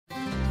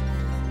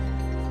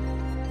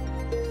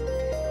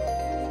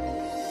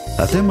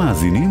אתם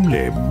מאזינים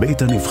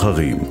לבית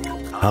הנבחרים,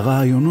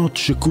 הרעיונות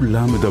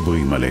שכולם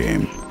מדברים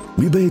עליהם,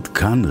 מבית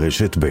כאן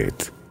רשת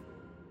בית.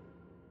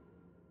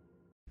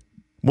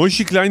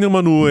 מוישי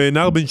קליינרמן הוא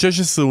נער בן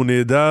 16, הוא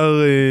נעדר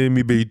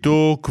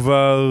מביתו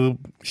כבר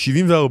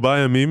 74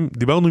 ימים.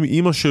 דיברנו עם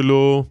אמא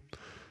שלו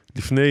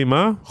לפני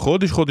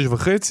חודש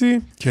וחצי.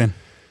 כן.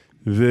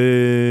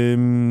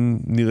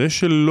 ונראה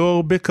שלא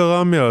הרבה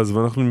קרה מאז,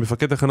 ואנחנו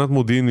מפקד תחנת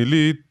מודיעין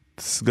עילית,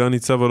 סגן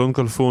ניצב אלון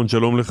כלפון,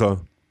 שלום לך.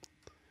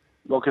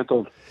 בוקר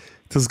טוב.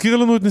 תזכיר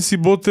לנו את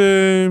נסיבות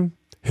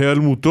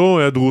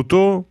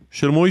היעדרותו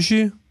של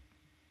מוישי.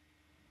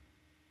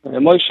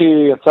 מוישי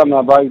יצא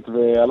מהבית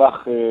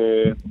והלך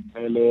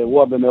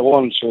לאירוע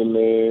במירון של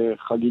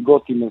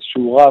חגיגות עם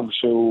איזשהו רב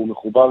שהוא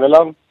מחובר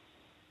אליו.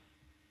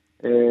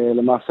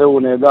 למעשה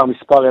הוא נעדר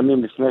מספר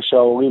ימים לפני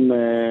שההורים,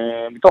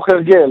 מתוך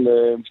הרגל,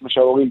 לפני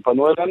שההורים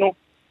פנו אלינו,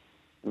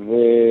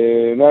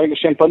 ומהרגע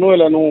שהם פנו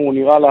אלינו הוא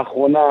נראה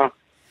לאחרונה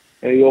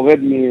יורד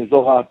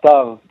מאזור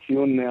האתר,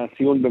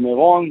 ציון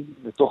במירון,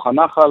 לתוך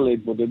הנחל,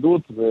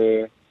 התבודדות,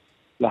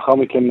 ולאחר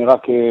מכן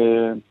רק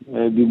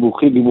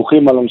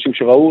דיווחים על אנשים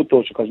שראו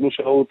אותו, שחשבו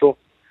שראו אותו,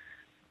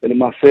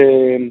 ולמעשה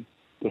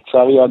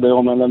לצערי עד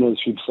היום אין לנו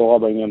איזושהי בשורה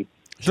בעניין.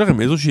 יש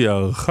לכם איזושהי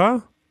הערכה?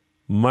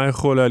 מה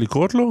יכול היה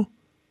לקרות לו?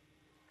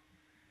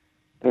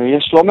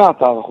 יש לא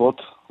מעט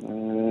הערכות,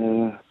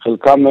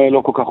 חלקם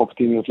לא כל כך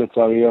אופטימיות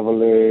לצערי,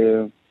 אבל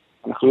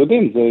אנחנו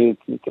יודעים, זה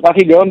רק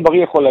היגיון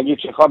בריא יכול להגיד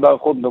שאחד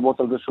הערכות מדברות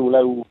על זה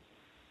שאולי הוא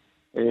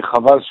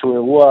חבל שהוא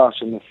אירוע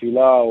של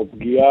נפילה או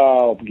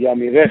פגיעה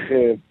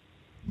מרכב,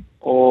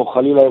 או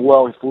חלילה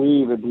אירוע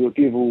רפואי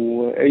ובריאותי,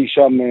 והוא אי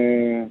שם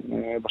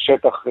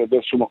בשטח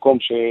באיזשהו מקום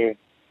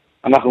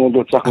שאנחנו עוד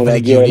לא הצלחנו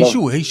להגיע אליו. אבל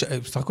הגיוני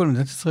שהוא, בסך הכל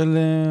מדינת ישראל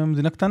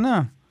מדינה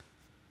קטנה.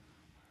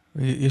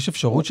 יש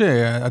אפשרות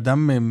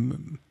שאדם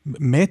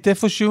מת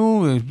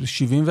איפשהו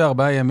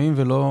 74 ימים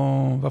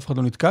ואף אחד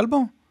לא נתקל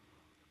בו?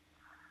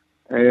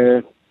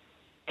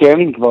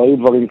 כן, כבר היו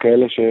דברים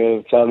כאלה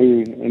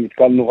שלצערי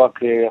נתקלנו רק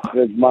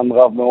אחרי זמן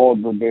רב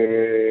מאוד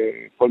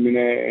ובכל מיני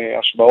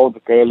השוואות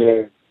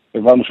וכאלה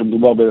הבנו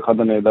שמדובר באחד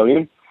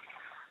הנעדרים.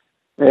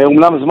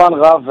 אומנם זמן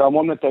רב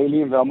והמון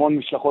מטיילים והמון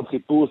משלחות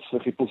חיפוש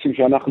וחיפושים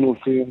שאנחנו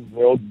עושים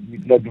ועוד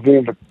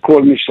מתנדבים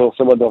וכל מי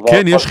שעושה בדבר.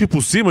 כן, יש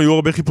חיפושים? היו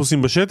הרבה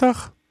חיפושים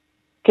בשטח?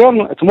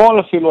 כן, אתמול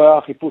אפילו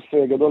היה חיפוש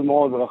גדול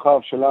מאוד ורחב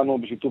שלנו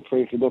בשיתוף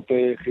יחידות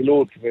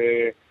חילוץ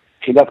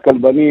ויחידת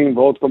כלבנים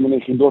ועוד כל מיני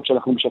יחידות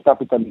שאנחנו משתף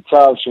איתן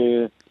מצה"ל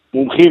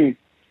שמומחים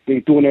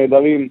לאיתור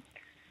נעדרים,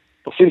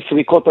 עושים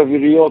סריקות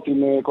אוויריות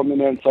עם כל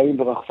מיני אמצעים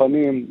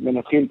ורחפנים,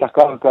 מנתחים את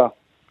הקרקע.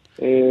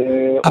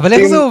 אבל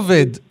איך זה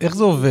עובד? איך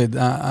זה עובד?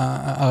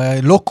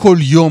 לא כל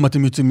יום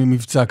אתם יוצאים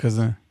ממבצע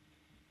כזה.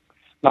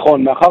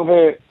 נכון, מאחר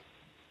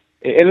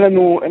ואין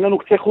לנו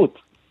קצה חוט.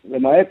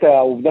 למעט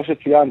העובדה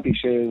שציינתי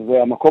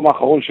שזה המקום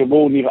האחרון שבו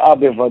הוא נראה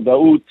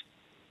בוודאות,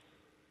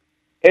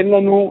 אין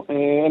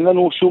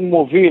לנו שום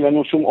מוביל, אין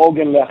לנו שום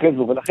עוגן לאחז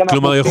בו.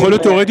 כלומר, יכול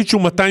להיות תיאורטית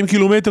שהוא 200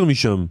 קילומטר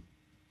משם.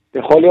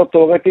 יכול להיות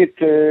תיאורטית,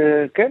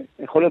 כן,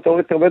 יכול להיות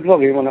תיאורטית הרבה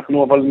דברים,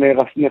 אנחנו אבל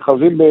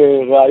נחזים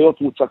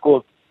בראיות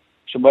מוצקות,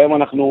 שבהם עליהם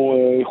אנחנו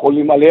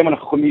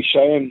יכולים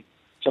להישען,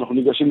 כשאנחנו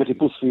ניגשים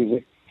לחיפוש פיזי.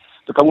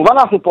 וכמובן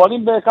אנחנו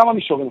פועלים בכמה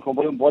מישורים, אנחנו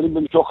פועלים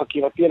במישור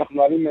חקירתי, אנחנו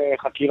מעלים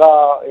חקירה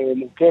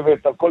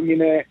מורכבת על כל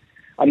מיני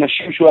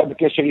אנשים שהוא היה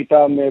בקשר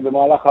איתם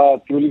במהלך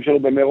הטיולים שלו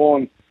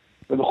במירון,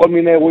 ובכל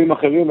מיני אירועים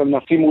אחרים,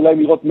 ומנסים אולי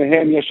לראות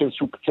מהם יש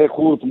איזשהו קצה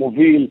חוט,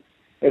 מוביל,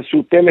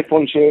 איזשהו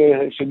טלפון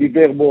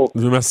שדיבר בו.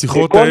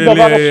 ומהשיחות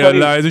האלה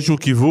עלה איזשהו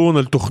כיוון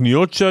על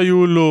תוכניות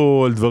שהיו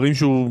לו, על דברים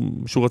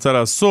שהוא רצה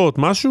לעשות,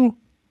 משהו?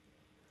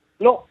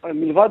 לא,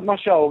 מלבד מה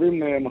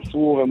שההורים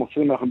מסרו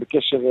ומוסרים, אנחנו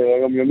בקשר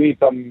יומיומי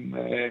איתם,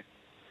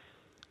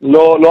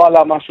 לא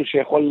עלה משהו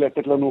שיכול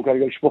לתת לנו,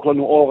 כרגע לשפוך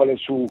לנו אור על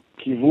איזשהו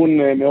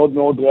כיוון מאוד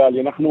מאוד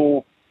ריאלי.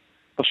 אנחנו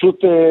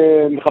פשוט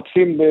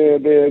מחפשים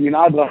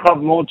במנעד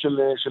רחב מאוד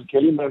של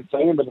כלים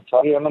ואמצעים,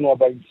 ולצערי אין לנו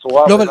עדיין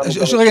בשורה. לא, אבל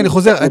רגע, אני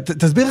חוזר,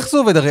 תסביר איך זה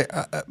עובד, הרי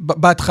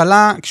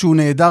בהתחלה כשהוא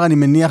נעדר, אני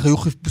מניח, היו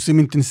חיפושים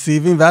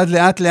אינטנסיביים,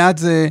 ועד לאט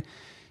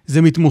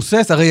זה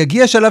מתמוסס, הרי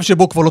יגיע שלב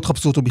שבו כבר לא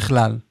תחפשו אותו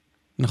בכלל.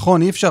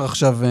 נכון, אי אפשר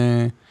עכשיו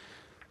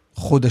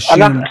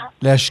חודשים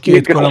להשקיע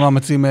את כל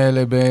המאמצים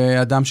האלה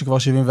באדם שכבר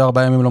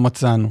 74 ימים לא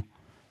מצאנו.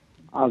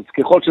 אז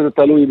ככל שזה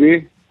תלוי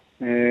בי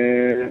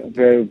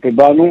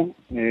ובנו,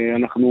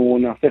 אנחנו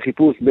נעשה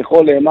חיפוש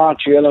בכל אימת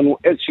שיהיה לנו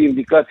איזושהי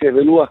אינדיקציה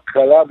ולו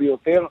הקלה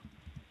ביותר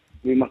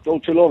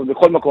ממסעות שלו,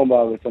 ובכל מקום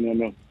בארץ,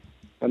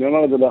 אני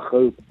אומר את זה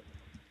באחריות.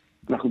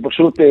 אנחנו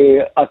פשוט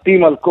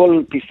עטים על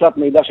כל פיסת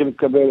מידע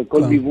שמתקבל,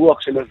 כל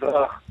דיווח של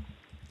אזרח,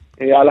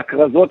 על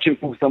הכרזות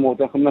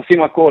שמפורסמות, אנחנו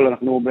מנסים הכל,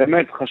 אנחנו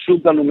באמת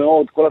חשוב לנו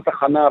מאוד, כל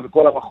התחנה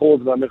וכל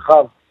המחוז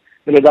והמרחב,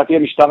 ולדעתי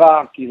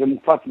המשטרה, כי זה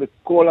מופץ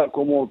בכל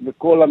המקומות,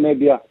 בכל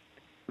המדיה,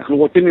 אנחנו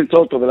רוצים למצוא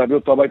אותו ולהביא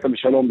אותו הביתה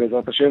בשלום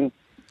בעזרת השם,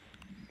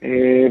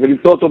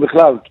 ולמצוא אותו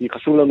בכלל, כי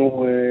חשוב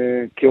לנו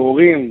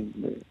כהורים,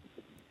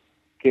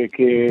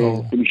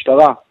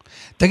 כמשטרה.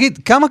 תגיד,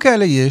 כמה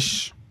כאלה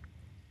יש?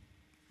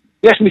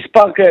 יש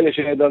מספר כאלה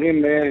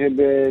שנעדרים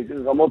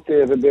ברמות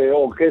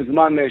ובאורכי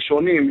זמן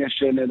שונים,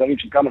 יש נעדרים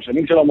של כמה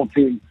שנים שלא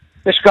מוצאים,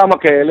 יש כמה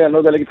כאלה, אני לא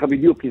יודע להגיד לך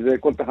בדיוק, כי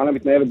כל תחנה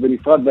מתנהלת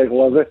בנפרד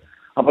באירוע הזה,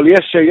 אבל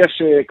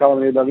יש כמה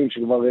נהדרים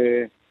שכבר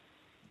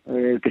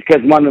פרקי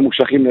זמן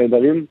ממושכים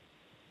נהדרים,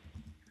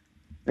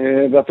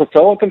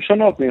 והתוצאות הן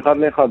שונות מאחד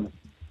לאחד.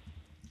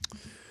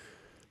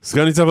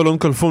 סגן ניצב אלון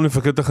כלפון,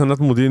 מפקד תחנת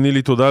מודיעין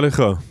עילית, תודה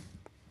לך.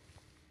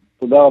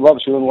 תודה רבה,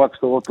 ושיהיה לנו רק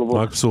בשורות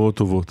טובות. רק בשורות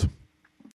טובות.